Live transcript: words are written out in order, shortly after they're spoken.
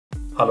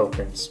Hello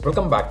friends,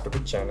 welcome back to the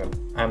channel.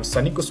 I am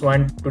Sunny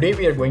Kuswan. Today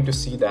we are going to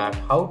see that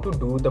how to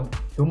do the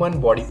human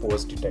body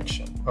pose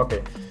detection.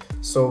 Okay,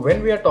 so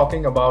when we are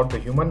talking about the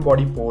human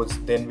body pose,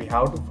 then we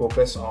have to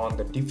focus on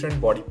the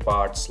different body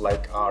parts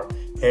like our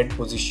head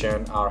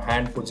position, our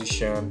hand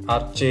position,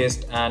 our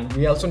chest, and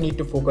we also need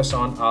to focus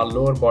on our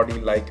lower body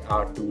like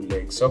our two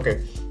legs.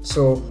 Okay,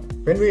 so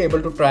when we're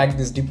able to track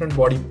these different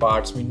body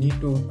parts, we need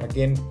to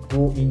again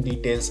go in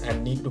details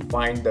and need to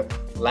find the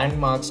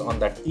landmarks on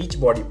that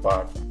each body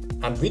part.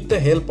 And with the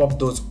help of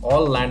those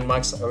all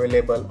landmarks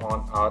available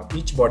on our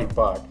each body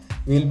part,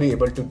 we'll be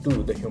able to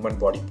do the human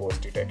body pose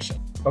detection.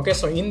 Okay,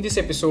 so in this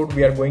episode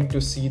we are going to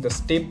see the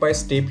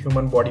step-by-step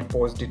human body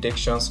pose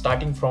detection,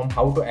 starting from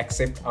how to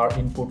accept our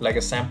input like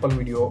a sample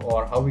video,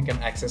 or how we can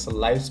access a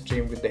live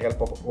stream with the help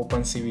of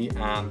OpenCV,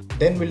 and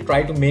then we'll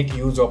try to make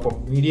use of a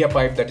media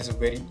pipe, that is a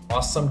very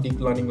awesome deep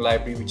learning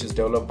library which is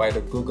developed by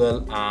the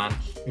Google, and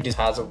it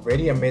has a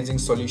very amazing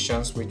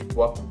solutions which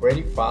work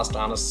very fast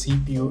on a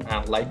CPU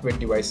and lightweight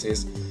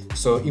devices.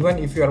 So even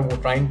if you are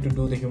trying to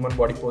do the human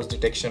body pose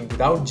detection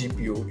without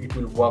GPU, it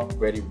will work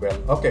very well.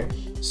 Okay,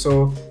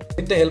 so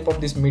with the help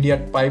of this media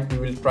pipe, we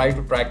will try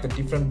to track the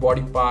different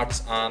body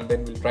parts, and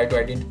then we'll try to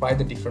identify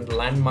the different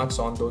landmarks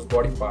on those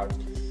body parts,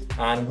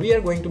 and we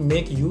are going to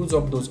make use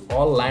of those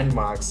all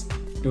landmarks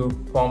to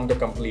form the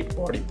complete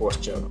body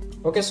posture.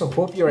 Okay, so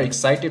hope you are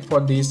excited for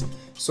this.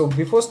 So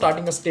before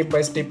starting a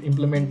step-by-step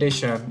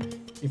implementation,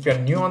 if you are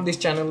new on this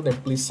channel, then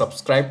please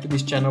subscribe to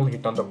this channel,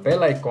 hit on the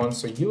bell icon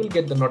so you will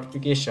get the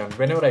notification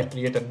whenever I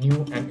create a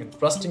new and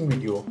interesting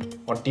video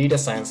on data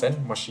science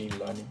and machine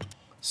learning.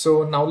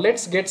 So now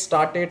let's get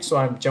started. So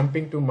I'm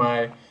jumping to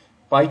my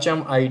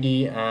PyCharm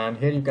ID, and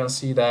here you can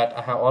see that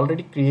I have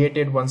already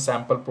created one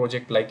sample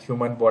project like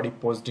human body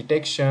pose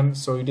detection.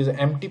 So it is an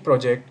empty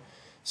project.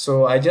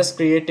 So I just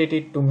created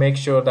it to make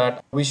sure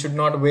that we should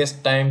not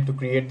waste time to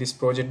create this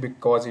project,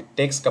 because it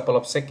takes a couple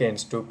of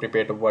seconds to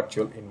prepare the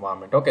virtual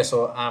environment. Okay,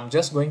 so I'm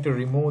just going to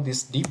remove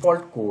this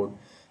default code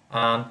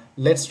and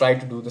let's try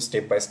to do the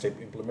step-by-step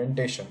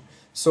implementation.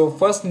 So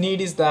first need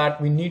is that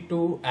we need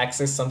to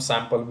access some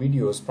sample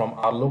videos from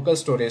our local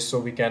storage so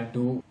we can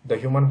do the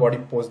human body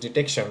pose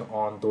detection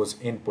on those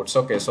inputs.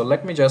 Okay, so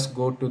let me just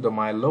go to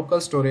my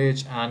local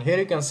storage, and here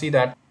you can see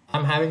that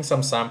I'm having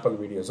some sample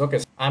videos. Okay,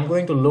 so I'm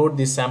going to load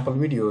these sample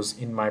videos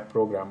in my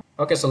program.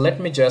 Okay, so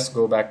let me just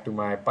go back to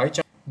my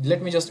PyCharm.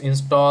 Let me just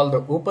install the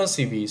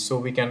OpenCV so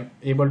we can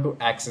able to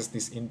access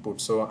this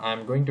input. So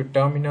I'm going to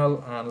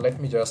terminal and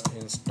let me just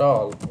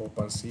install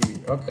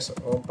OpenCV. Okay, so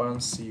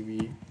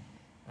OpenCV,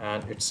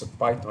 and it's a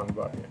Python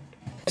variant.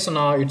 So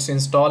now it's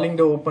installing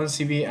the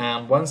OpenCV,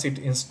 and once it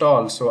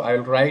installs, so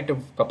I'll write a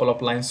couple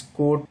of lines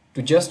code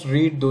to just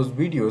read those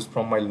videos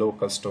from my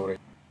local storage.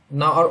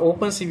 Now our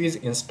OpenCV is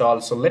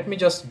installed, so let me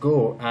just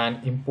go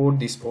and import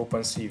this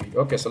OpenCV.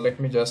 Okay, so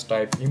let me just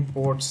type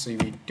import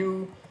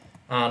cv2,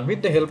 and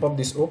with the help of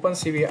this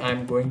OpenCV,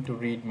 I'm going to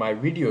read my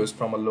videos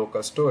from a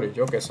local storage.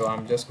 Okay, so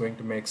I'm just going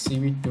to make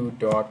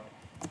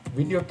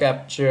cv2.video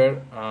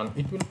capture, and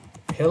it will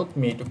help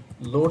me to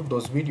load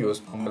those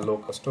videos from my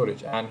local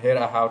storage. And here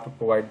I have to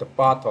provide the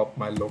path of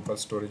my local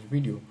storage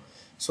video.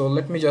 So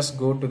let me just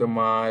go to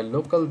my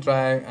local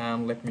drive,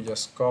 and let me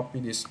just copy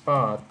this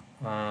path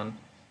and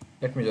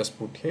let me just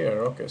put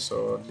here. Okay,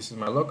 so this is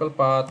my local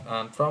path,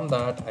 and from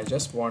that I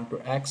just want to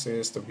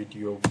access the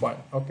video 1.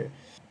 Okay,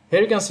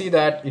 here you can see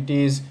that it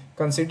is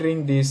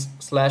considering this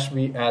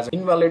 /v as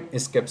invalid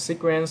escape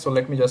sequence. So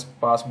let me just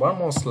pass one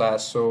more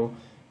slash, so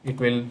it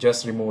will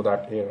just remove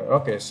that error.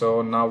 Okay,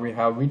 so now we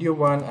have video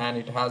 1, and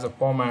it has a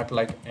format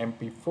like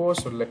MP4.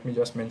 So let me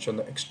just mention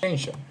the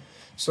extension.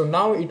 So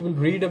now it will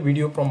read a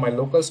video from my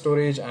local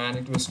storage, and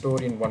it will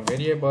store in one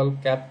variable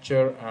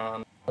capture,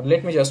 and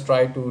let me just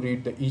try to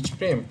read each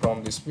frame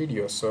from this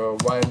video. So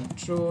while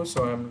true,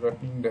 so I'm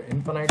running the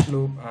infinite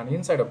loop, and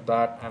inside of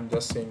that I'm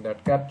just saying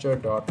that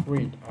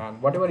capture.read,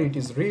 and whatever it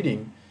is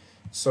reading,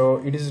 so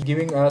it is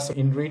giving us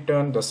in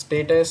return the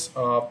status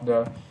of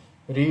the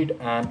read,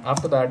 and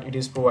after that it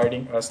is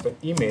providing us the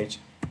image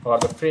or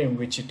the frame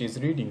which it is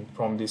reading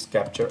from this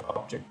capture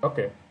object.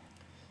 Okay,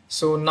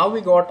 so now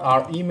we got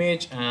our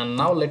image, and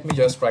now let me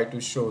just try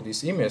to show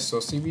this image. So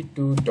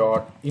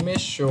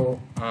cv2.image_show,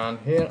 and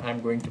here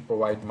I'm going to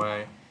provide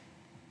my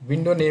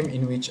window name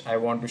in which I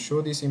want to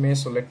show this image.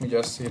 So let me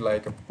just say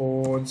like a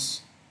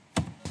pose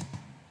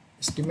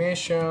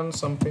estimation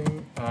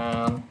something,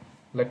 and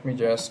let me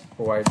just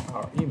provide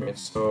our image.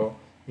 So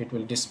it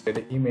will display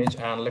the image,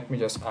 and let me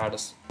just add a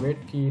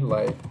wait key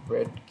like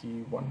wait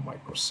key 1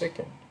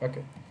 microsecond.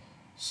 Okay,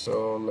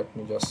 so let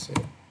me just say.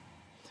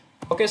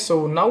 Okay,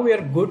 so now we are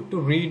good to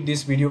read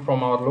this video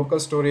from our local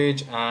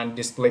storage and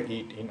display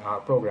it in our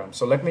program.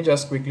 So let me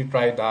just quickly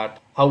try that,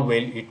 how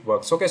well it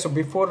works. Okay, so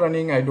before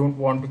running, I don't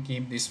want to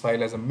keep this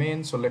file as a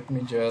main, so let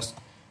me just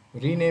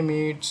rename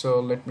it.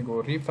 So let me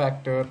go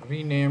refactor,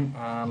 rename,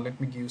 and let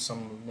me give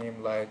some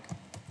name like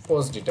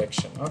pose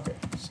detection. Okay,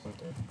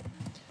 something.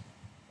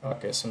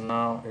 Okay, so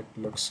now it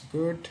looks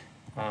good,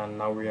 and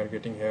now we are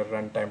getting here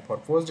runtime for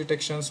pose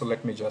detection. So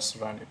let me just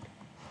run it.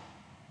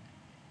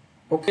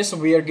 Okay, so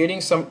we are getting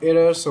some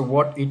error. So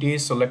what it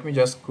is, so let me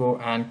just go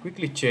and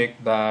quickly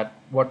check that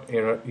what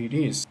error it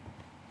is.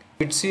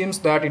 It seems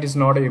that it is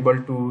not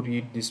able to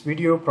read this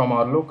video from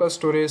our local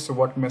storage. So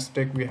what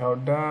mistake we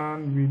have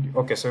done?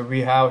 Okay, so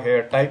we have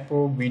here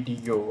typo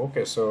video.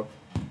 Okay, so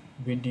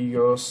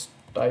videos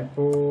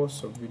typo,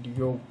 so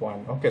video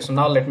 1. Okay, so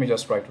now let me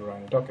just try to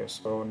run it. Okay,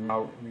 so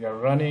now we are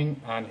running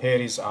and here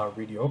is our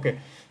video. Okay,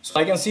 so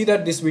I can see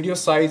that this video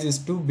size is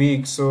too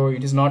big, so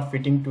it is not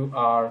fitting to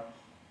our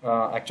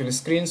actually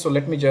screen. So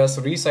let me just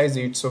resize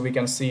it so we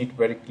can see it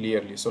very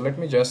clearly. So let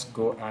me just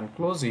go and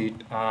close it,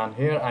 and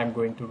here I'm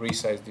going to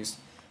resize this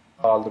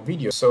all the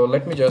videos. So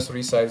let me just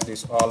resize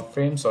this all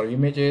frames or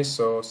images.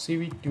 So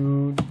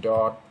cv2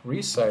 dot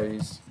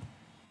resize,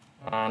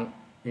 and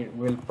it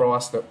will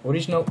process the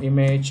original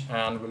image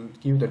and will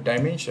give the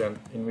dimension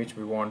in which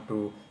we want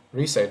to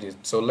resize it.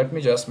 So let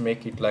me just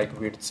make it like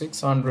width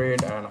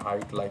 600 and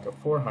height like a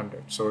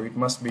 400, so it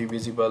must be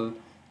visible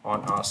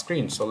on our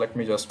screen. So let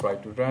me just try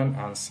to run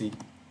and see.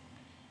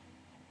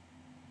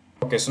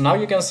 Okay, so now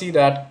you can see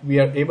that we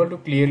are able to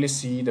clearly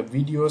see the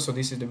video. So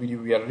this is the video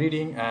we are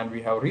reading, and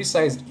we have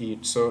resized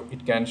it so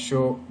it can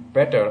show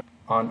better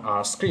on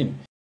our screen.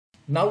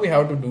 Now we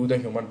have to do the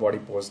human body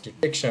pose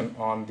detection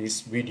on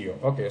this video.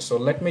 Okay, so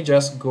let me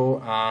just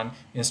go and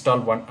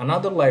install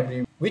another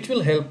library which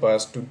will help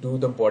us to do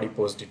the body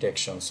pose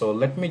detection. So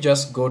let me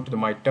just go to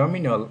my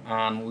terminal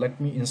and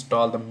let me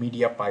install the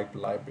media pipe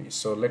library.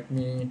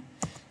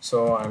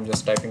 So I'm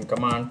just typing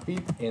command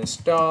pip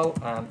install,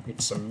 and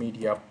it's a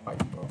media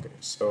pipe. Okay,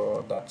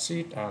 so that's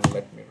it, and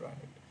let me run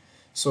it.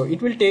 So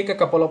it will take a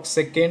couple of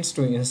seconds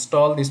to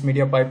install this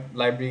media pipe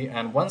library,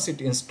 and once it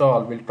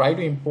installed, we'll try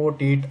to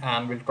import it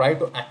and we'll try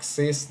to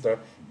access the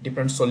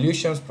different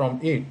solutions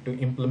from it to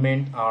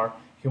implement our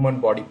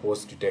human body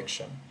pose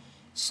detection.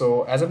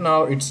 So as of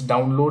now, it's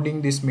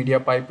downloading this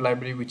media pipe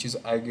library, which is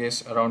I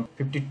guess around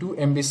 52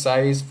 MB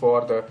size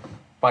for the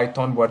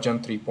Python version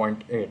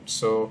 3.8.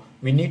 So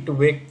we need to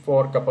wait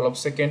for a couple of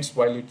seconds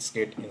while it's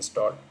get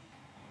installed.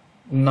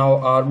 Now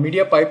our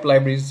media pipe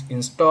library is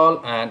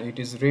installed and it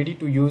is ready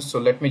to use. So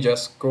let me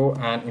just go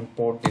and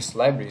import this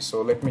library.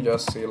 So let me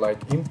just say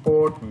like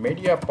import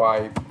media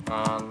pipe,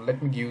 and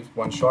let me give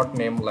one short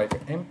name like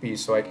MP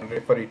so I can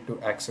refer it to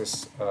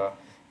access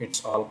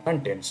its all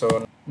content.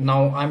 So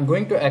now I'm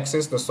going to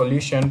access the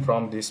solution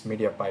from this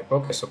media pipe.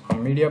 Okay, so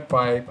from media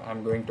pipe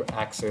I'm going to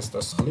access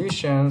the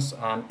solutions,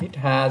 and it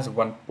has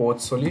one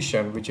pose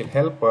solution which will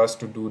help us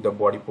to do the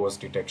body pose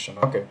detection.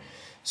 Okay,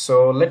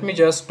 so let me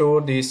just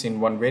store this in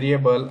one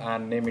variable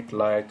and name it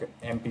like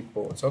MP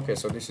pose. Okay,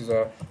 so this is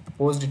a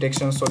pose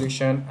detection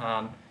solution,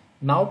 and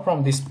now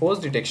from this pose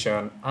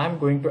detection I'm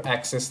going to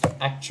access the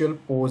actual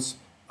pose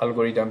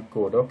algorithm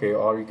code. Okay,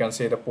 or you can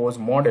say the pose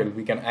model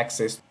we can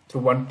access through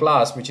one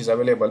class which is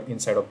available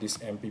inside of this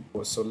MP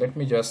pose. So let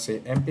me just say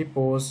MP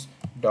pose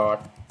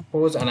dot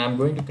pose, and I'm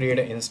going to create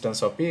an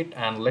instance of it,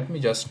 and let me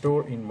just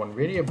store in one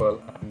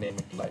variable and name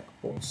it like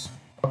pose.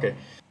 Okay,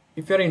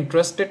 if you're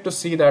interested to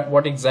see that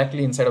what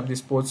exactly inside of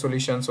this pose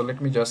solution, so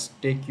let me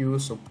just take you.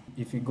 So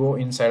if you go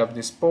inside of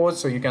this pose,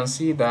 so you can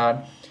see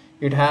that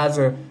it has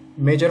a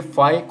major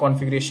 5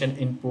 configuration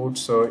input.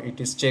 So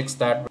it is checks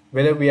that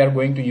whether we are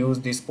going to use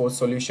this pose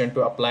solution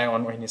to apply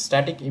on any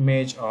static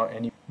image or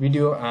any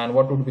video, and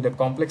what would be the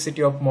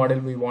complexity of model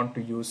we want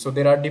to use. So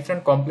there are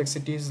different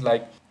complexities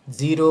like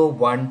 0,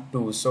 1,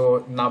 2.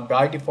 So now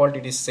by default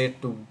it is set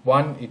to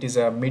 1. It is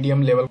a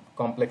medium level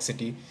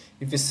complexity.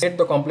 If you set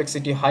the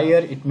complexity higher,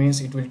 it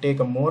means it will take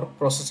a more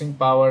processing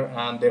power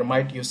and there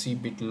might you see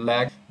bit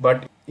lag,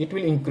 but it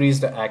will increase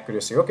the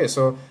accuracy. Okay,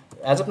 so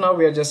as of now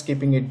we are just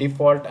keeping it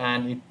default,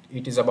 and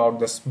it is about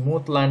the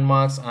smooth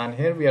landmarks, and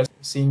here we are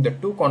seeing the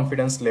 2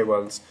 confidence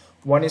levels.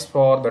 One is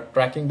for the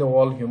tracking the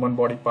all human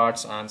body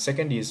parts, and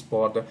second is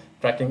for the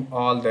tracking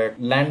all the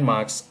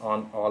landmarks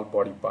on all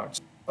body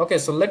parts. Okay,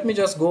 so let me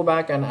just go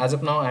back, and as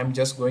of now I'm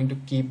just going to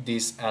keep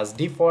this as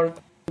default.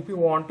 If you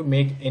want to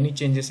make any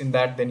changes in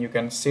that, then you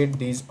can set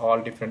these all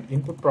different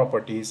input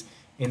properties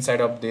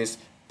inside of this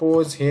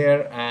pose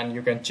here, and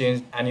you can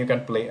change and you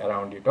can play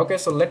around it. Okay,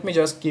 so let me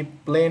just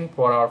keep playing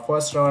for our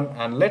first run,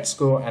 and let's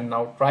go and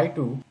now try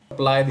to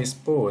apply this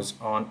pose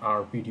on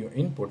our video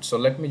input. So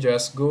let me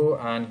just go,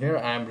 and here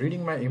I am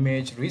reading my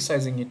image,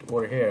 resizing it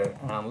over here,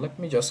 and let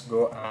me just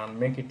go and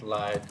make it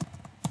like,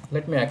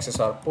 let me access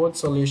our pose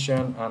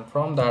solution, and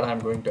from that I'm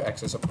going to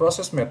access a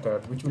process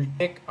method which will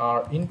take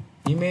our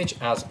image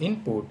as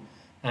input,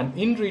 and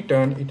in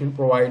return it will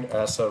provide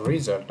us a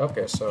result.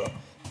 Okay, so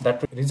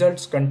that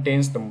results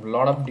contains a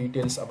lot of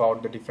details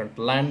about the different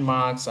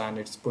landmarks and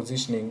its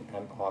positioning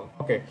and all.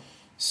 Okay,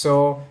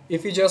 so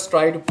if you just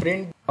try to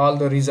print all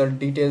the result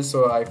details,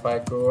 so if I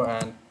go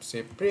and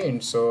say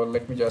print, so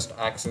let me just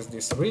access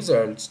these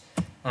results,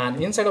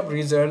 and inside of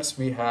results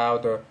we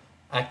have the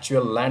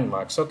actual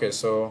landmarks. Okay,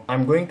 so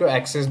I'm going to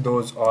access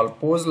those all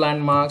pose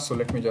landmarks. So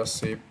let me just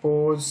say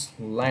pose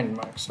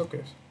landmarks.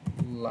 Okay,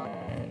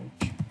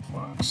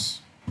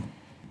 landmarks.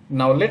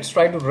 Now let's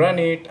try to run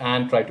it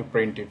and try to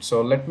print it.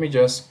 So let me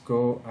just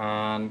go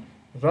and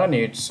run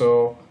it,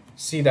 so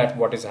see that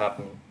what is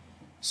happening.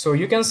 So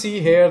you can see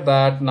here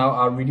that now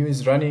our video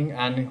is running,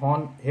 and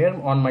here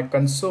on my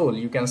console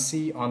you can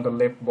see on the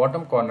left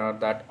bottom corner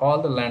that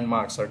all the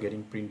landmarks are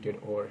getting printed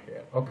over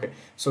here. Okay,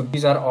 so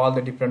these are all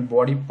the different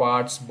body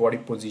parts, body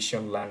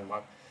position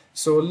landmark.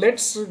 So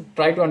let's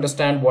try to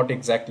understand what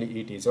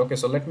exactly it is. Okay,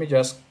 so let me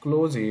just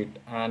close it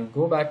and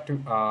go back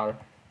to our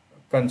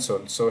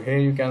console. So here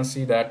you can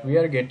see that we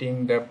are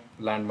getting the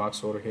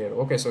landmarks over here.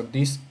 Okay, so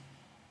this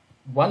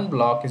one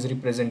block is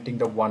representing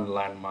the one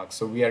landmark.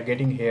 So we are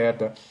getting here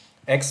the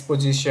X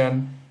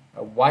position,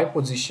 Y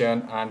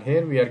position, and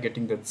here we are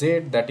getting the Z,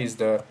 that is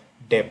the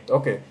depth.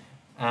 Okay,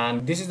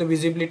 and this is the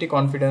visibility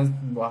confidence,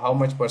 how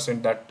much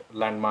percent that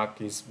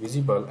landmark is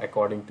visible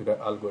according to the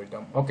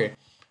algorithm. Okay,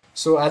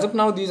 so as of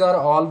now these are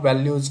all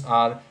values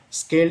are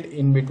scaled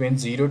in between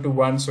 0 to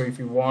 1. So if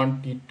you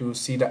want it to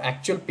see the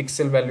actual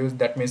pixel values,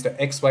 that means the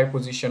XY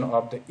position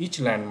of the each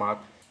landmark,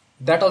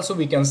 that also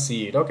we can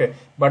see it. Okay,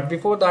 but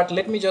before that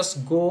let me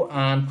just go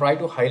and try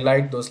to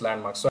highlight those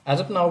landmarks. So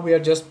as of now we are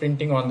just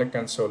printing on the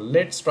console.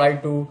 Let's try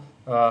to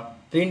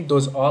print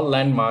those all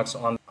landmarks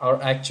on our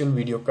actual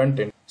video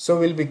content, so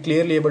we'll be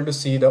clearly able to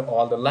see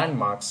all the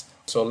landmarks.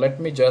 So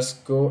let me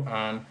just go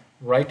and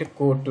write a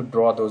code to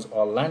draw those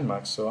all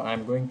landmarks. So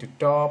I'm going to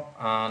top,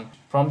 and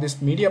from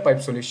this media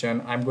pipe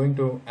solution I'm going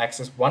to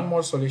access one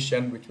more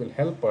solution which will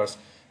help us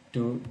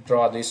to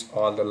draw this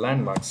all the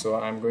landmarks. So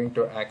I'm going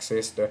to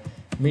access the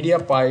media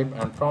pipe,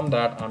 and from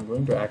that I'm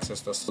going to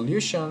access the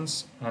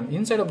solutions, and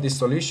inside of these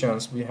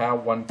solutions we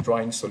have one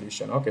drawing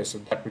solution. Okay, so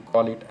that we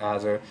call it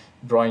as a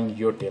drawing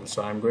util.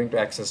 So I'm going to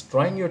access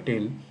drawing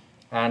util,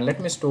 and let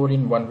me store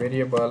in one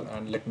variable,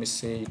 and let me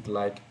say it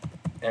like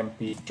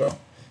mp draw.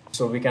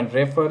 So we can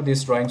refer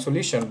this drawing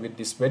solution with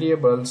this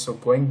variable. So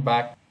going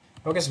back,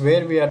 okay, so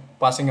where we are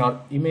passing our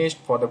image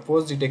for the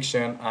pose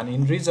detection, and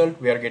in result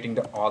we are getting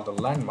all the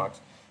landmarks.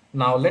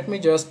 Now let me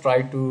just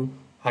try to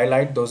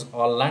highlight those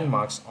all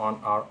landmarks on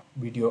our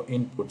video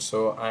input.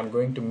 So I'm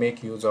going to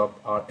make use of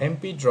our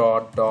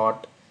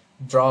mpdraw.draw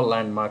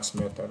landmarks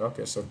method.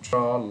 Okay, so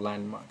draw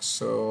landmarks.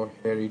 So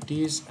here it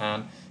is,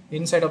 and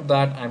inside of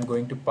that I'm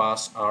going to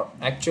pass our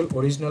actual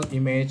original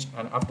image,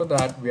 and after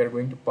that we are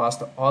going to pass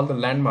all the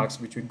landmarks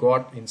which we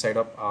got inside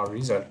of our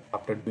result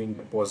after doing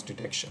the pose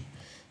detection.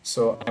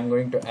 So I'm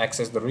going to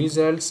access the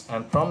results,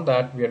 and from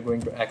that we are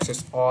going to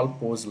access all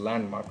pose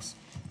landmarks,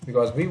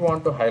 because we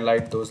want to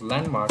highlight those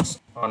landmarks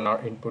on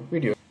our input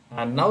video.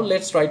 And now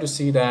let's try to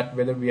see that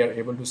whether we are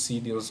able to see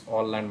those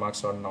all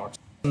landmarks or not.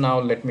 Now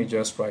let me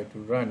just try to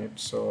run it.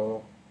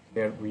 So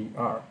here we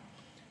are.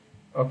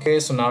 Okay,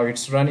 so now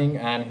it's running,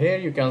 and here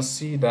you can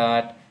see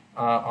that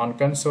on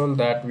console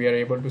that we are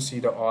able to see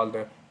all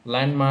the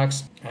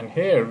landmarks, and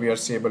here we are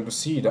able to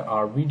see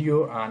our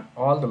video and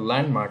all the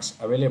landmarks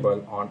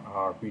available on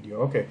our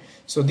video. Okay,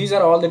 so these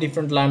are all the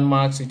different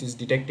landmarks it is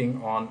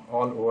detecting on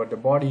all over the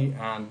body,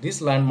 and these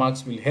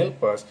landmarks will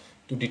help us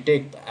to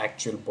detect the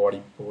actual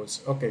body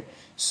pose. Okay,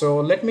 so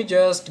let me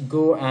just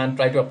go and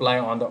try to apply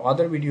on the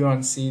other video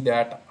and see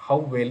that how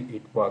well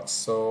it works.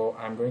 So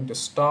I'm going to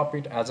stop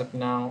it as of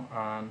now,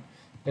 and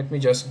let me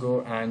just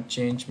go and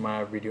change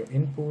my video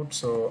input.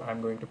 So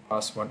I'm going to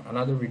pass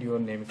another video,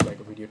 name it like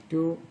a video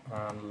 2,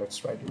 and let's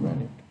try to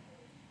run it.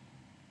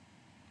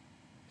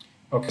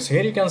 Okay, so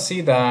here you can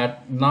see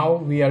that now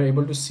we are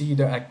able to see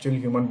the actual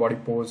human body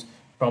pose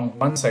from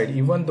one side,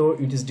 even though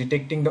it is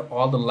detecting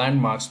all the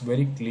landmarks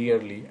very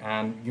clearly,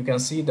 and you can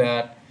see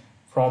that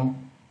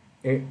from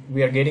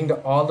we are getting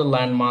all the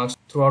landmarks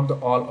throughout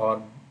all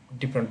our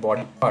different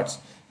body parts.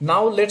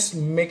 Now let's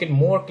make it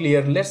more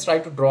clear. Let's try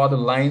to draw the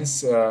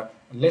lines.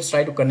 Let's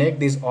try to connect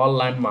these all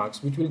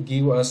landmarks, which will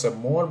give us a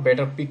more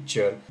better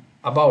picture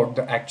about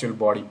the actual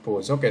body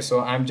pose. Okay, so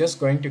I'm just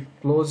going to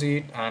close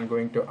it and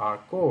going to our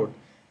code,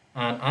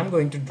 and I'm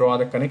going to draw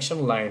the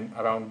connection line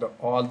around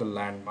all the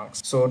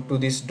landmarks. So to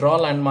this draw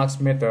landmarks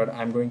method,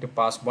 I'm going to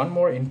pass one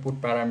more input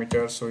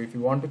parameter. So if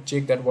you want to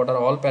check that what are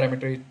all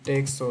parameters it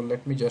takes, so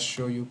let me just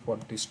show you for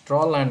this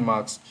draw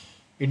landmarks.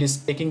 It is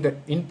taking the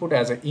input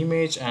as an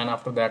image, and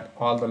after that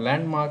all the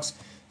landmarks.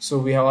 So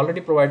we have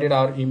already provided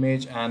our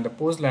image and the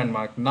pose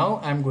landmark. Now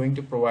I'm going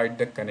to provide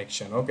the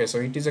connection. Okay, so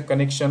it is a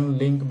connection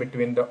link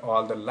between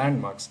all the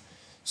landmarks.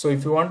 So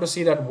if you want to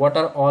see that what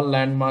are all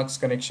landmarks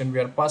connection we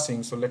are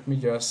passing, so let me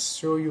just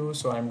show you.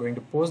 So I'm going to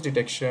pose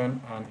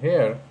detection, and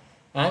here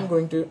I'm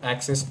going to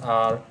access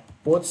our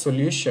pose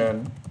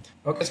solution.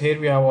 Okay, so here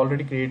we have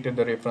already created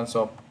the reference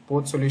of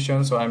pose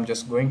solution. So I'm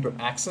just going to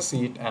access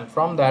it, and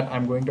from that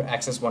I'm going to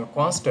access one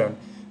constant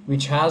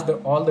which has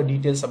all the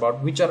details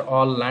about which are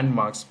all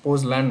landmarks,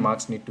 pose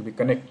landmarks need to be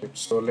connected.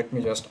 So let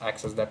me just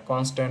access that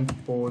constant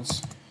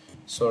pose,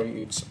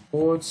 it's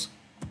pose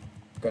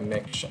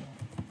connection.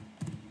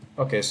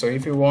 Okay, so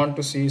if you want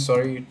to see,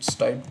 it's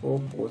typo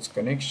pose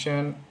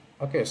connection.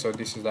 Okay, so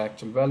this is the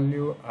actual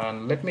value,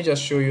 and let me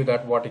just show you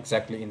that what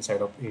exactly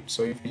inside of it.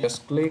 So if you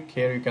just click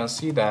here, you can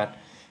see that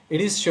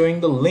it is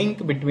showing the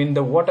link between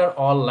what are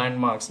all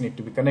landmarks need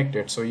to be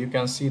connected. So you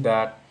can see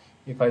that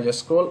if I just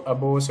scroll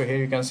above, so here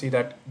you can see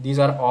that these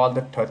are all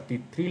the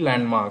 33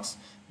 landmarks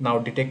now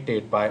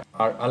detected by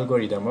our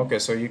algorithm. Okay,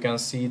 so you can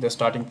see the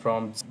starting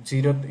from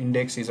 0th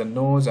index is a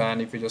nose,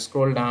 and if you just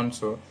scroll down,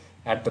 so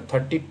at the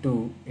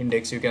 32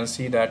 index you can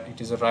see that it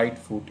is a right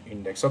foot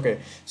index. Okay,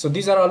 so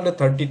these are all the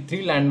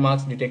 33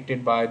 landmarks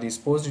detected by this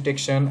pose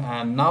detection,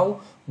 and now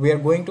we are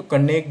going to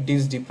connect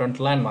these different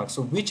landmarks.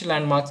 So which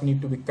landmarks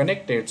need to be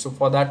connected? So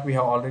for that we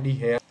have already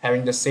here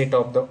having the set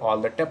of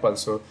all the tuples.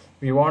 So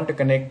we want to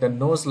connect the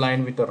nose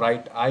line with the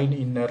right eye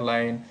inner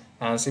line,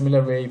 and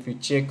similar way if you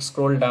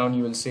scroll down,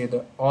 you will see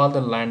all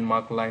the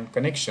landmark line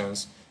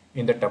connections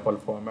in the tuple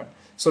format.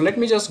 So let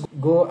me just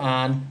go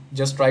and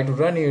just try to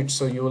run it,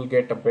 so you will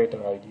get a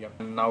better idea.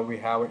 And now we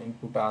have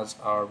input as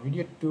our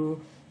video 2.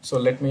 So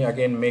let me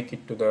again make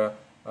it to the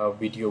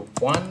video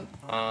 1,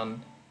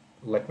 and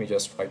let me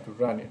just try to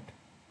run it.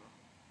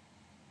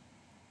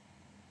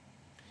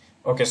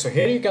 Okay, so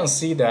here you can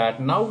see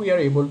that now we are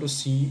able to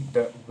see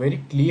the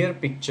very clear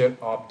picture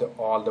of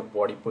all the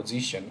body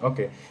position.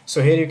 Okay,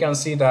 so here you can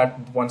see that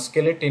one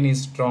skeleton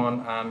is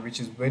drawn, and which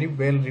is very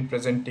well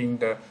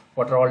representing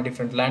what are all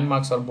different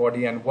landmarks of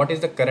body and what is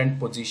the current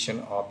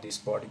position of this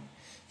body.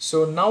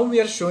 So now we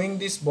are showing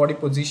this body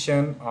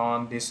position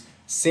on this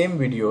same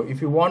video. If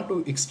you want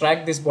to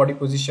extract this body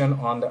position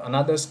on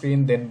another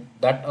screen, then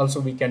that also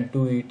we can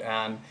do it,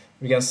 and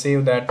we can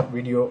save that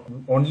video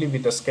only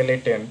with the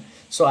skeleton.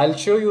 So I'll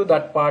show you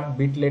that part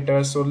bit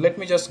later. So let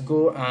me just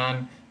go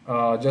and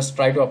just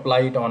try to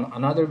apply it on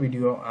another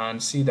video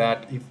and see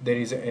that if there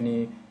is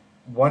any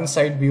one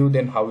side view,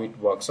 then how it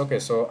works. Okay,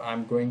 so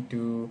I'm going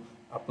to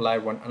apply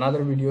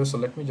another video. So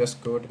let me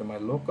just go to my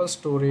local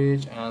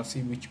storage and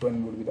see which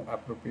one would be the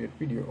appropriate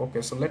video.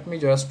 Okay, so let me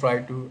just try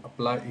to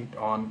apply it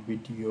on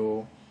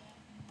video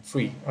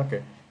 3.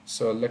 Okay,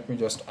 so let me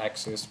just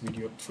access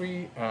video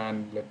 3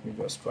 and let me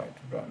just try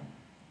to run.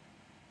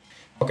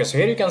 Okay, so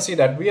here you can see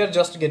that we are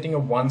just getting a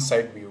one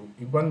side view,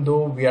 even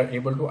though we are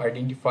able to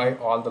identify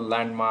all the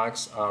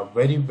landmarks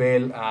very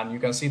well, and you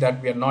can see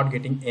that we are not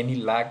getting any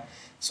lag.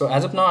 So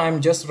as of now,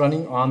 I'm just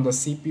running on the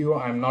CPU.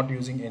 I'm not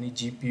using any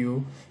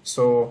GPU.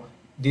 So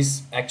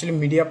this actually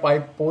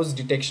MediaPipe pose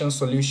detection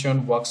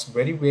solution works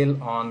very well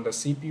on the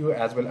CPU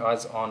as well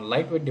as on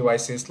lightweight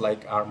devices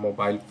like our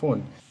mobile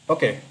phone.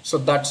 Okay, so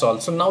that's all.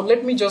 So now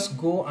let me just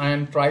go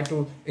and try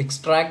to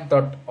extract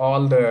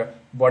all the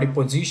body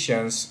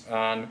positions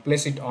and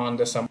place it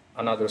on some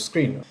another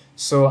screen.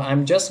 So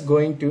I'm just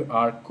going to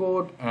our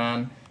code,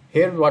 and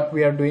here what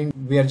we are doing,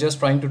 we are just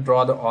trying to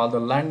draw all the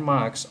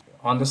landmarks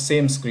on the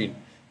same screen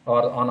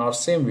or on our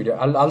same video.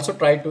 I'll also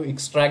try to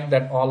extract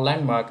all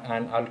landmark,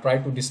 and I'll try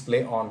to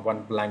display on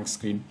one blank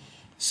screen.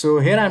 So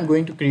here I'm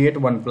going to create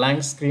one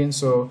blank screen.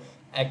 So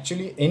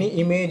actually any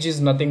image is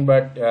nothing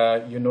but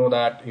you know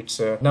that it's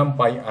a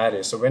numpy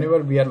array. So whenever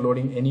we are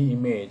loading any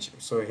image,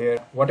 so here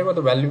whatever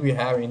the value we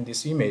have in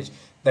this image,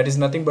 that is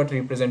nothing but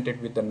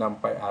represented with the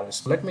numpy array.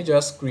 So let me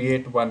just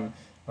create one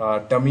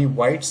dummy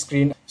white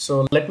screen.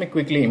 So let me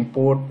quickly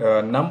import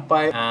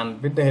numpy, and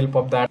with the help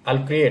of that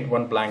I'll create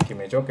one blank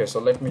image. Okay, so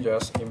let me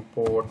just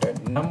import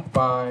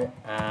numpy,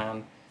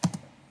 and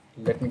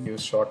let me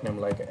use short name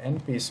like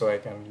np so I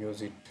can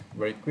use it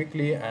very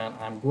quickly. And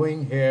I'm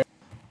going here,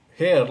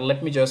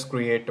 let me just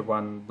create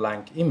one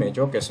blank image.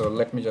 Okay, so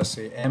let me just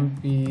say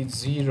mp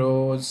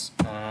zeros,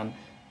 and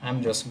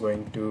I'm just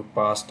going to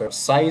pass the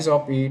size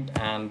of it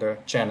and the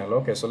channel.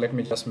 Okay, so let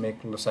me just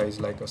make the size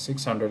like a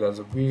 600 as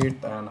a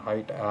width and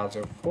height as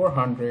a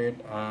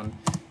 400 and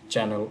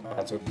channel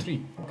as a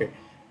 3. Okay,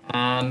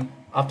 and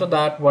after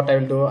that what I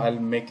will do, I'll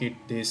make it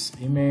this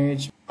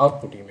image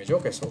output image.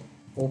 Okay, so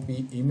op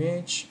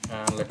image,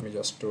 and let me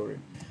just store it.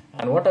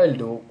 And what I'll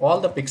do,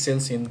 all the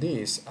pixels in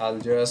this I'll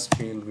just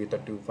fill with a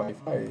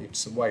 255.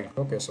 It's white.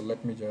 Okay, so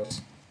let me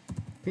just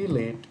fill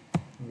it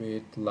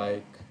with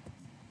like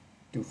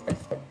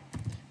 255.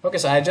 Okay,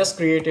 so I just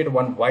created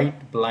one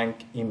white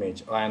blank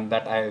image, and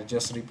that I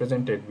just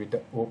represented with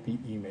the op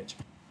image.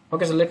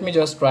 Okay, so let me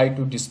just try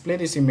to display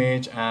this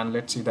image, and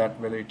let's see that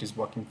whether it is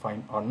working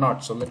fine or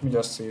not. So let me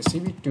just say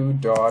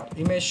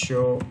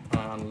cv2.image_show,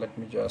 and let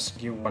me just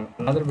give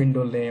another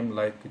window name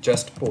like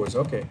just pose.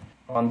 Okay,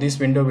 on this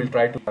window we'll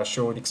try to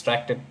show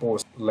extracted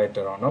pose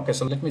later on. Okay,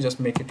 so let me just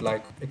make it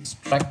like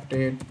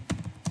extracted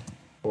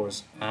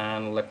pose,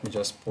 and let me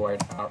just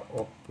provide our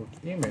output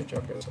image.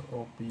 Okay, so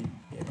op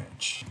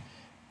image,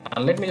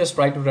 and let me just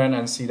try to run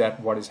and see that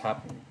what is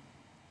happening.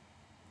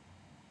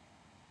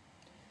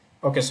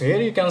 Okay, so here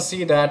you can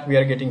see that we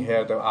are getting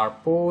here our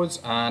pose,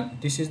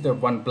 and this is the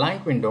one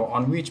blank window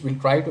on which we'll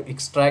try to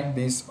extract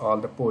all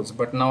the pose.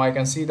 But now I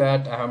can see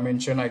that I have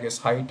mentioned, I guess,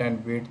 height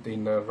and width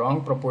in the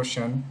wrong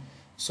proportion.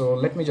 So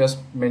let me just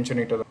mention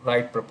it to the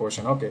right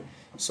proportion. Okay,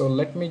 so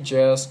let me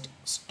just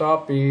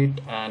stop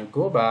it and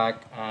go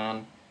back,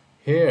 and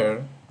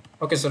here,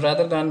 okay, so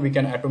rather than we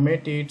can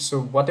automate it, so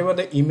whatever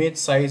the image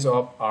size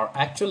of our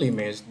actual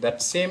image,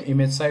 that same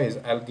image size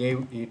I'll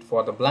give it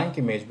for the blank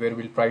image where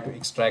we'll try to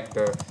extract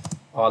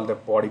all the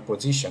body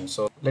position.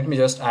 So let me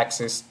just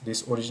access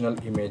this original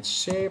image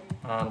shape,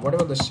 and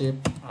whatever the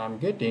shape I'm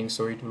getting,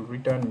 so it will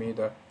return me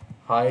the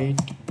height,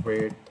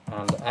 width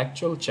and the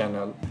actual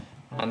channel.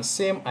 and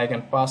same I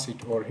can pass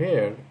it over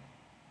here.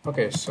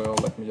 Okay, so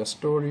let me just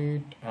store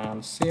it,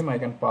 and same I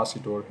can pass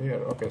it over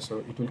here. Okay, so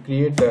it will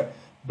create the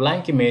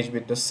blank image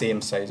with the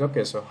same size.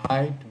 Okay, so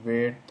height,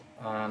 width,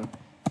 and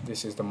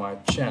this is my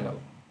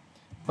channel.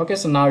 Okay,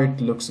 so now it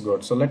looks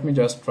good. So let me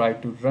just try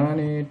to run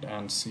it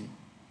and see.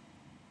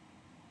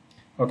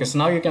 Okay, so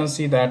now you can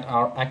see that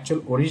our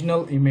actual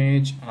original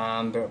image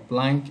and the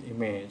blank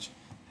image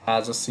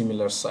has a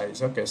similar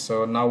size. Okay,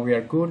 so now we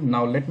are good.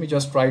 Now let me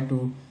just try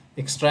to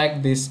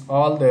extract this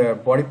all the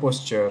body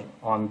posture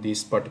on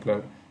this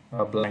particular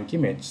blank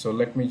image. So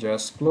let me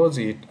just close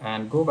it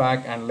and go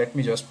back, and let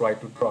me just try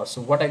to draw. So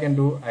what I can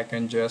do, I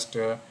can just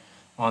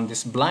on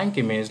this blank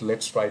image,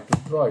 let's try to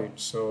draw it.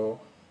 So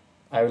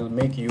I will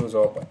make use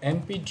of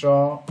MP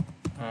draw,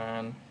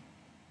 and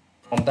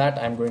from that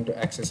I'm going to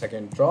access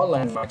again draw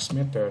landmarks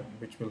method,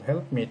 which will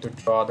help me to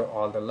draw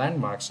all the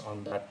landmarks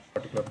on that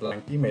particular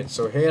blank image.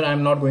 So here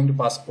I'm not going to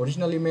pass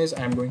original image,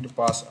 I'm going to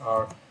pass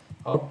our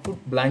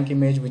output blank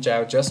image which I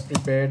have just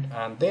prepared,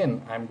 and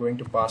then I'm going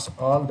to pass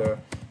all the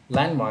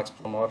landmarks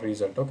from our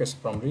result. Okay, so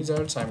from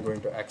results I'm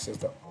going to access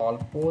the all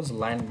pose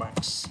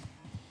landmarks,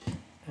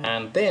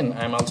 and then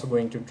I'm also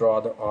going to draw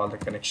all the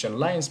connection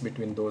lines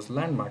between those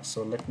landmarks.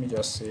 So let me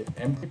just say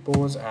empty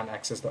pose and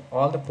access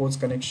all the pose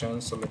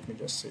connections. So let me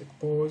just say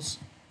pose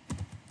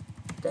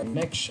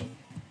connection.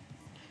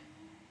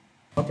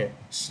 Okay,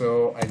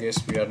 so I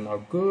guess we are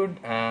now good,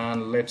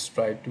 and let's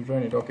try to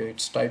run it. Okay,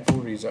 it's typo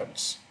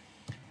results,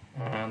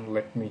 and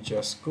let me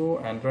just go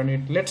and run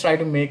it. Let's try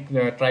to make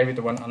try with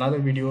another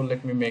video.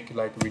 Let me make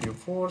like video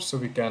 4 so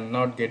we can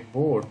not get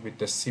bored with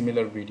the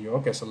similar video.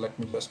 Okay, so let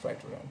me just try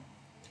to run.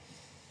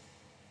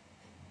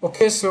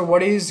 Okay, so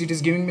what is it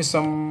is giving me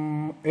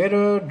some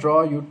error,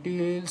 draw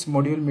utils,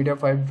 module media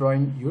 5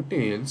 drawing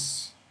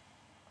utils.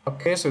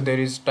 Okay, so there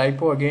is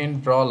typo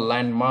again, draw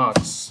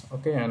landmarks.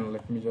 Okay, and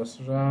let me just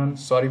run.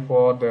 Sorry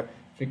for the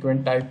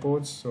frequent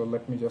typos. So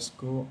let me just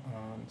go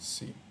and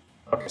see.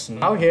 Okay, so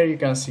now here you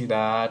can see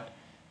that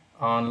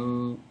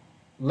on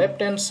left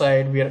hand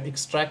side we are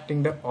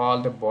extracting all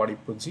the body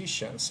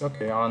positions.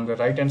 Okay, on the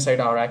right hand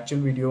side our actual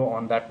video,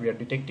 on that we are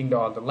detecting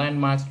all the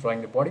landmarks,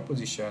 drawing the body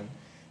position,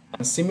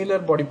 and similar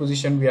body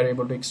position we are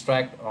able to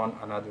extract on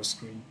another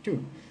screen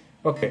too.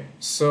 Okay,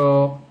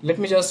 so let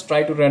me just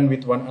try to run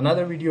with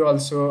another video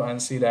also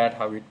and see that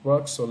how it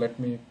works. So let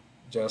me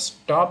just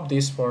stop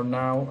this for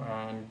now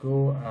and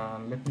go,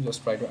 and let me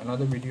just try to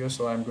another video.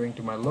 So I'm going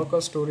to my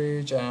local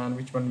storage, and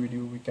which one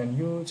video we can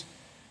use.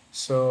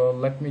 So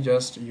let me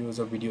just use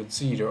a video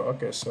 0.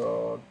 Okay,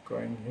 so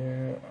going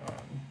here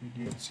and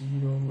video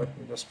 0, let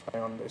me just try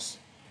on this.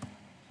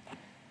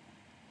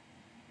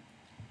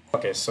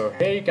 Okay, so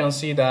here you can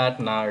see that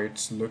now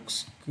it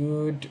looks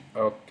good.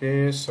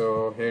 Okay,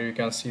 so here you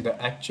can see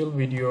the actual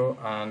video,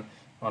 and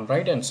on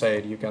right hand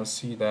side you can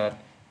see that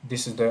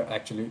this is the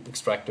actually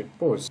extracted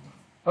pose.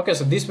 Okay,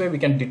 so this way we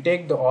can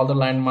detect all the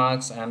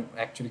landmarks and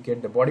actually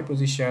get the body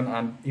position,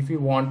 and if we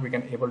want we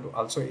can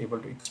also able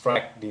to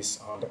extract this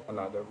on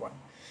another one.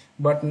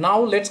 But now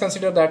let's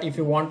consider that if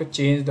you want to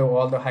change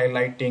all the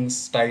highlighting,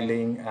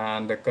 styling,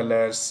 and the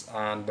colors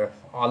and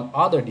all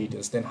other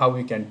details, then how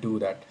we can do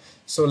that.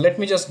 So let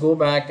me just go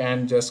back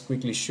and just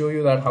quickly show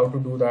you that how to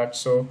do that.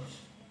 So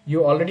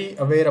you already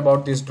aware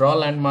about this draw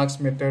landmarks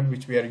method,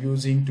 which we are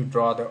using to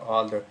draw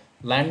all the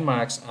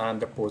landmarks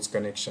and the pose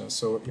connections.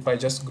 So if I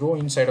just go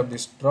inside of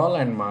this draw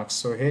landmarks,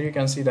 so here you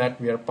can see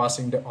that we are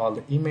passing all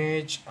the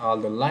image, all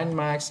the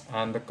landmarks,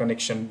 and the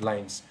connection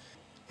lines.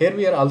 Here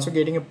we are also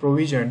getting a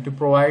provision to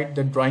provide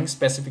the drawing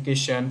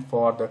specification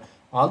for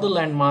all the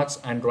landmarks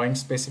and drawing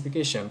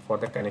specification for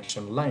the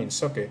connection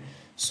lines. Okay,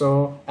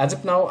 so as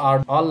of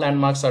now all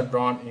landmarks are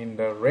drawn in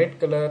the red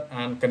color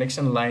and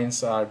connection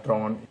lines are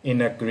drawn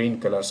in a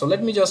green color. So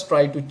let me just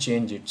try to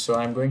change it. So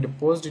I'm going to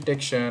pose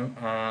detection,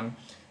 and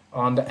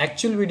on the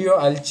actual video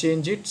I'll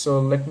change it. So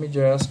let me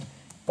just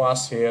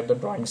pass here the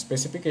drawing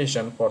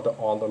specification for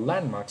all the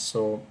landmarks.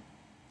 So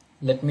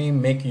let me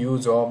make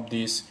use of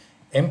this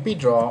MP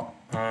draw,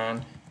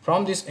 and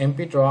from this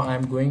MP draw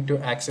I'm going to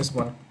access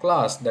one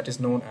class that is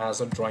known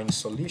as a drawing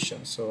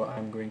solution. So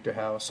I'm going to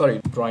have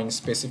drawing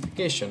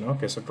specification.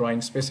 Okay, so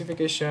drawing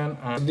specification,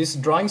 and this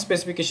drawing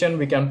specification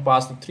we can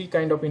pass the 3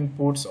 kind of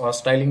inputs or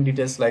styling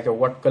details, like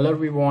what color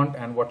we want,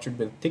 and what should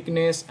be the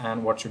thickness,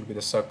 and what should be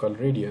the circle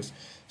radius.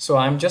 So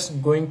I'm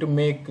just going to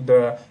make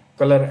the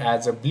color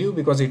as a blue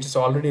because it is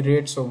already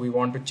red, so we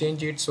want to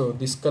change it. So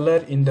this color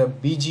in the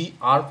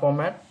BGR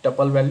format,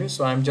 tuple value.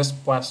 So I'm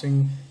just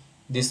passing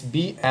this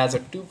B as a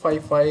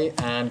 255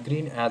 and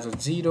green as a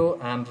 0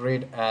 and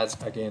red as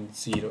again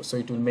 0. So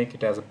it will make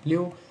it as a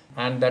blue,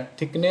 and that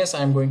thickness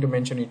I'm going to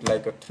mention it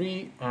like a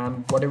 3,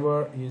 and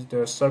whatever is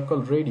the circle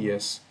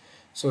radius.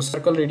 So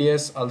circle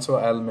radius also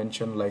I'll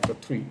mention like a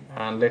 3,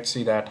 and let's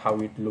see that how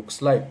it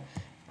looks like.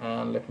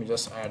 And let me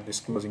just add this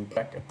closing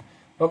bracket.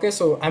 Okay,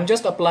 so I'm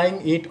just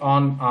applying it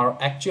on our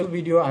actual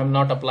video. I'm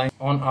not applying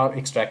on our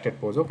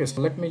extracted pose. Okay, so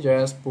let me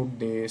just put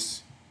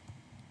this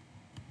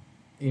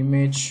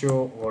image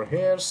show over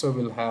here. So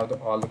we'll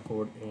have all the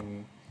code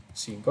in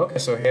sync. Okay,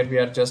 so here we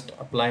are just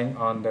applying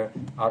on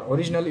our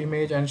original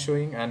image and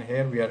showing, and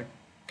here we are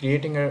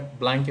creating a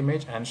blank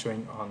image and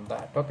showing on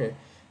that. Okay,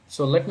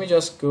 so let me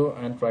just go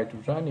and try to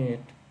run it.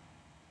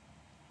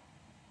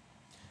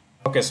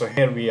 Okay, so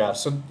here we are.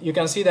 So you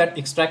can see that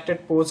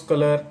extracted pose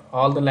color,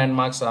 all the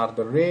landmarks are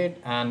the red,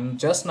 and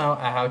just now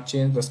I have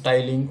changed the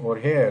styling over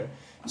here.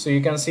 So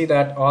you can see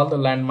that all the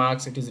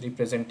landmarks it is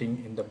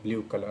representing in the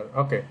blue color.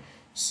 Okay,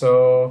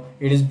 so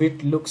it is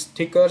bit looks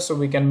thicker, so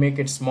we can make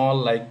it small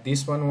like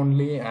this one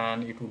only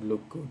and it would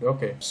look good.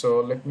 Okay,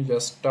 so let me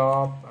just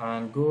stop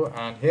and go,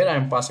 and here I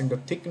am passing the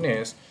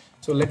thickness.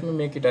 So let me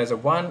make it as a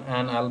 1,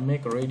 and I'll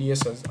make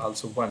radius as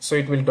also 1, so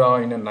it will draw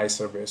in a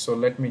nicer way. So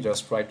let me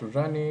just try to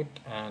run it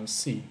and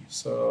see.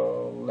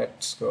 So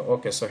let's go.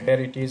 Okay, so here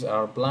it is,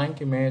 our blank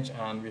image,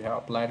 and we have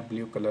applied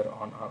blue color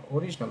on our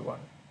original one.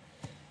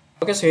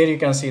 Okay, so here you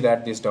can see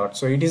that this dot,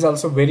 so it is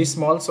also very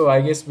small, so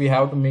I guess we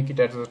have to make it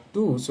as a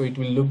 2, so it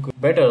will look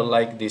better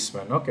like this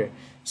one. Okay,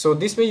 so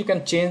this way you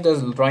can change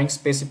the drawing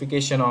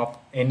specification of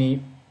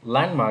any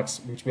landmarks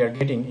which we are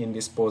getting in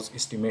this pose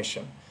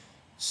estimation.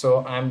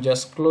 So I'm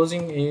just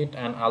closing it,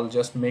 and I'll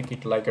just make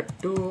it like a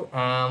 2,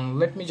 and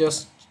let me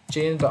just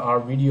change our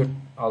video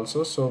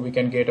also, so we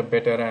can get a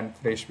better and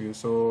fresh view.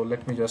 So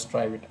let me just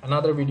try with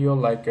another video,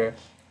 like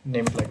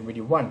name it like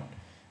video 1,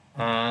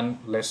 and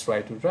let's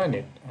try to run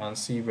it and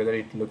see whether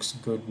it looks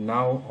good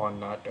now or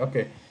not.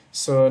 Okay,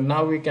 so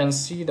now we can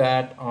see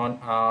that on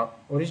our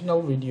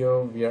original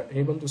video we are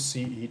able to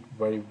see it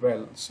very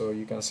well. So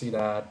you can see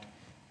that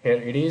here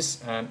it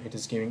is, and it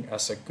is giving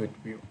us a good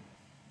view.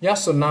 Yeah,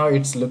 so now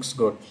it looks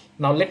good.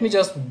 Now let me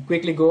just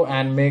quickly go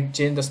and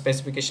change the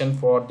specification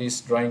for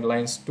these drawing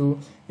lines too.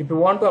 If you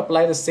want to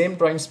apply the same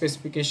drawing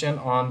specification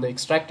on the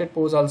extracted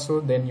pose also,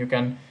 then you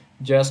can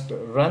just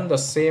run the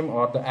same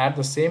or add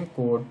the same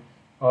code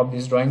of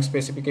this drawing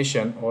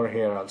specification over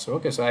here also.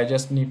 Okay, so I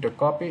just need to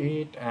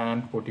copy it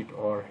and put it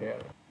over here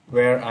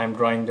where I'm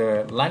drawing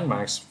the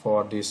landmarks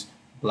for this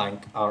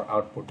blank our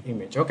output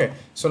image. Okay,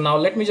 so now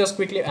let me just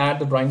quickly add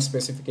the drawing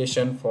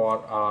specification for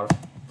our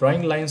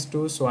drawing lines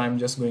too. So I'm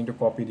just going to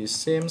copy the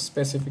same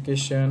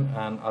specification,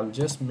 and I'll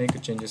just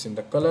make changes in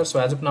the color. So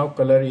as of now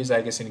color is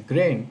I guess in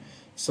green,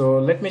 so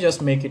let me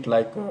just make it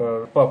like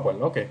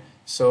purple. Okay,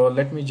 so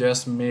let me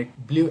just make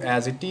blue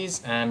as it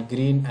is and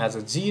green as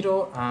a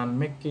 0 and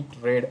make it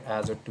red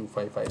as a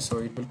 255. So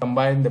it will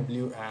combine the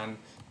blue and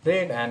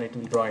red and it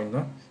will draw in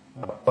the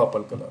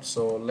purple color.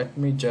 So let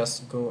me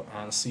just go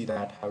and see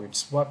that how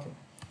it's working.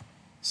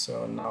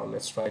 So now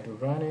let's try to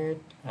run it,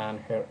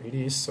 and here it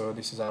is. So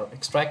this is our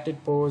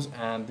extracted pose,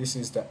 and this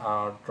is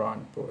our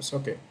drawn pose.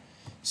 Okay,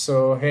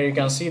 so here you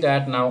can see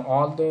that now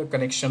all the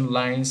connection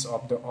lines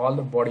of all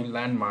the body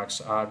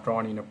landmarks are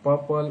drawn in a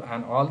purple,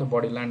 and all the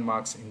body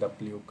landmarks in the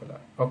blue color.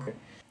 Okay,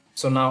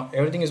 so now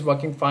everything is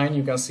working fine.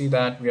 You can see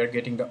that we are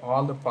getting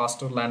all the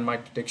faster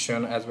landmark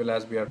detection, as well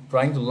as we are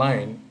drawing the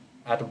line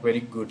at a very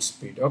good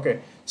speed.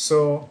 Okay,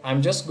 so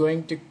I'm just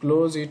going to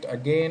close it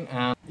again,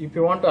 and if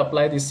you want to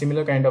apply this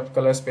similar kind of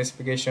color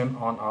specification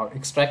on our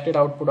extracted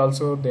output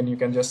also, then you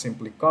can just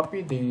simply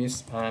copy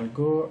this and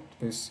go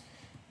to this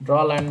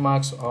draw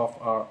landmarks of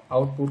our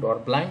output or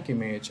blank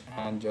image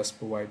and just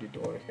provide it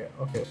over here.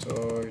 Okay, so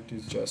it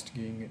is just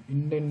giving an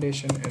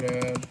indentation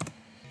error.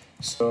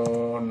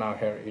 So now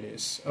here it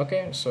is.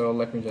 Okay, so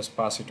let me just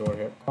pass it over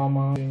here,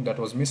 comma that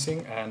was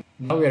missing, and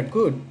now we are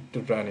good to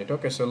run it.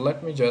 Okay, so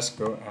let me just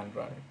go and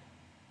run it.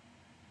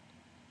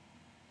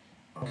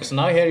 Okay, so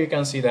now here you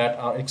can see that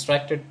our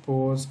extracted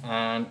pose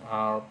and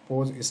our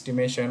pose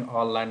estimation,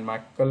 all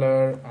landmark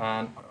color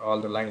and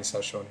all the lines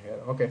are shown here.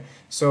 Okay,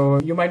 so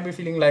you might be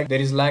feeling like there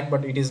is lag,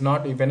 but it is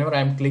not. Whenever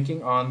I'm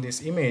clicking on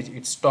this image,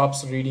 it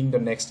stops reading the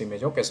next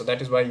image. Okay, so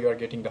that is why you are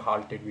getting the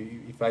halted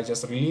view. If I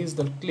just release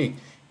the click,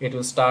 it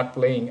will start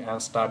playing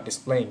and start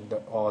displaying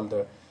all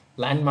the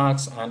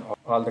landmarks and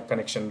all the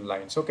connection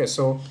lines. Okay,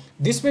 so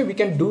this way we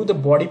can do the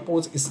body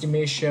pose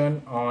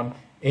estimation on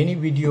any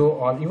video,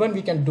 or even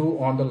we can do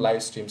on the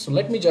live stream. So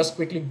let me just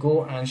quickly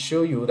go and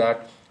show you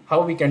that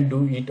how we can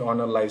do it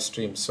on a live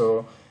stream.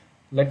 So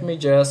let me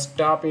just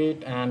stop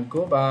it and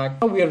go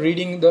back. Now we are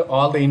reading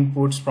all the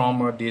inputs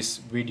from this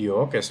video.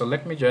 Okay, so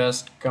let me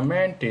just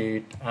comment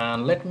it,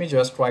 and let me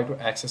just try to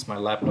access my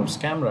laptop's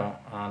camera,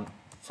 and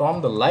from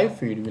the live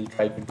feed we'll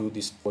try to do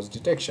this pose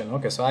detection.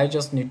 Okay, so I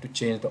just need to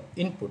change the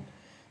input.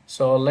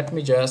 So let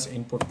me just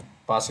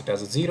pass it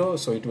as a 0,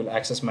 so it will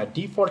access my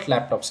default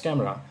laptop's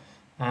camera.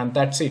 And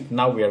that's it.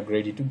 Now we are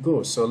ready to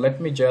go. So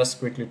let me just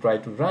quickly try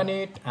to run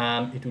it,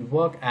 and it will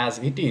work as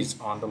it is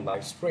on the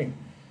live stream.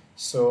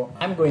 So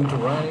I'm going to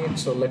run it.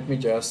 So let me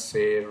just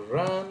say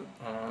run,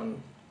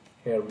 and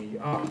here we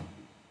are.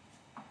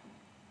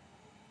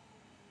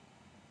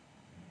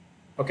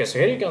 Okay, so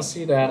here you can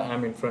see that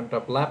I'm in front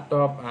of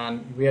laptop,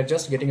 and we are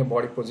just getting a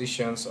body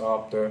positions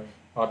of the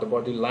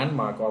body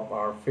landmark of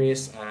our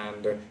face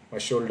and my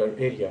shoulder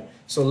area.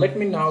 So let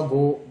me now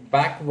go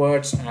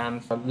backwards,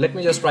 and let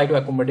me just try to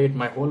accommodate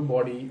my whole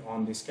body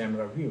on this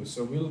camera view,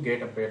 so we'll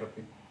get a better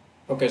picture.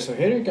 Okay, so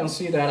here you can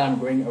see that I'm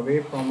going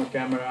away from the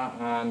camera,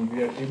 and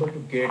we are able to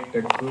get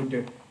a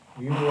good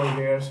view over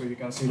here, so you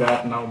can see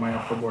that now my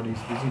upper body is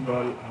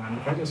visible, and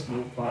if I just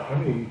go far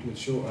away, it will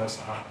show us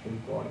our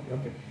full body.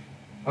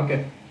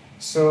 Okay,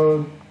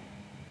 so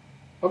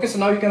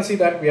now you can see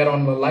that we are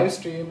on the live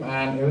stream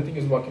and everything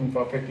is working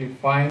perfectly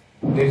fine.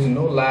 There is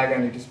no lag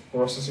and it is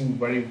processing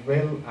very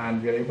well,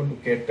 and we are able to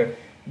get the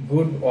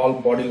good all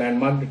body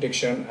landmark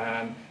detection,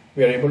 and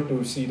we are able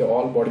to see the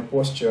all body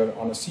posture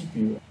on a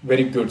CPU.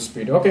 Very good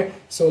speed. Okay,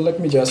 so let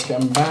me just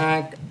come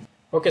back.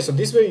 Okay, so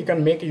this way you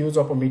can make use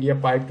of a media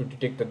pipe to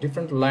detect the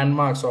different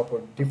landmarks of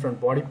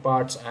different body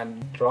parts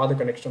and draw the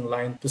connection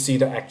line to see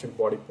the actual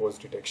body pose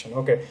detection.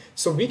 Okay,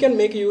 so we can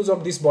make use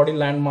of these body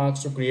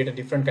landmarks to create a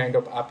different kind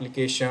of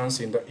applications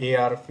in the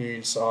AR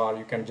fields, or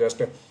you can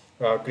just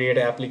create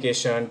an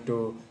application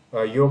to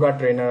a yoga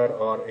trainer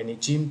or any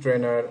gym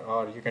trainer,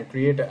 or you can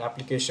create an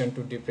application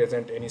to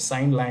represent any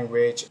sign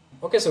language.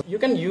 Okay, so you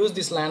can use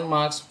these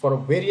landmarks for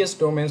various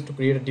domains to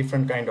create a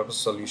different kind of a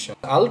solution.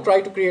 I'll try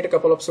to create a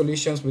couple of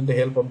solutions with the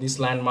help of these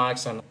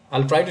landmarks, and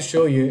I'll try to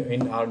show you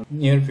in our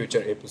near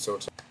future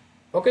episodes.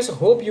 Okay, so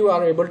hope you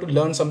are able to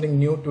learn something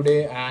new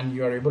today and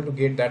you are able to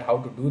get that how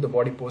to do the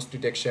body pose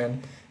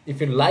detection. If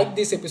you like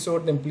this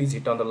episode, then please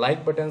hit on the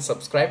like button,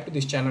 subscribe to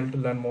this channel to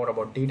learn more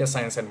about data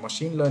science and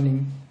machine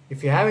learning.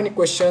 If you have any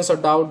questions or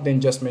doubt, then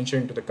just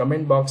mention into the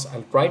comment box.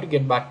 I'll try to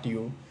get back to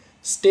you.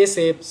 Stay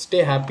safe,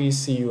 stay happy.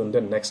 See you in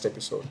the next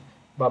episode.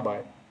 Bye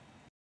bye.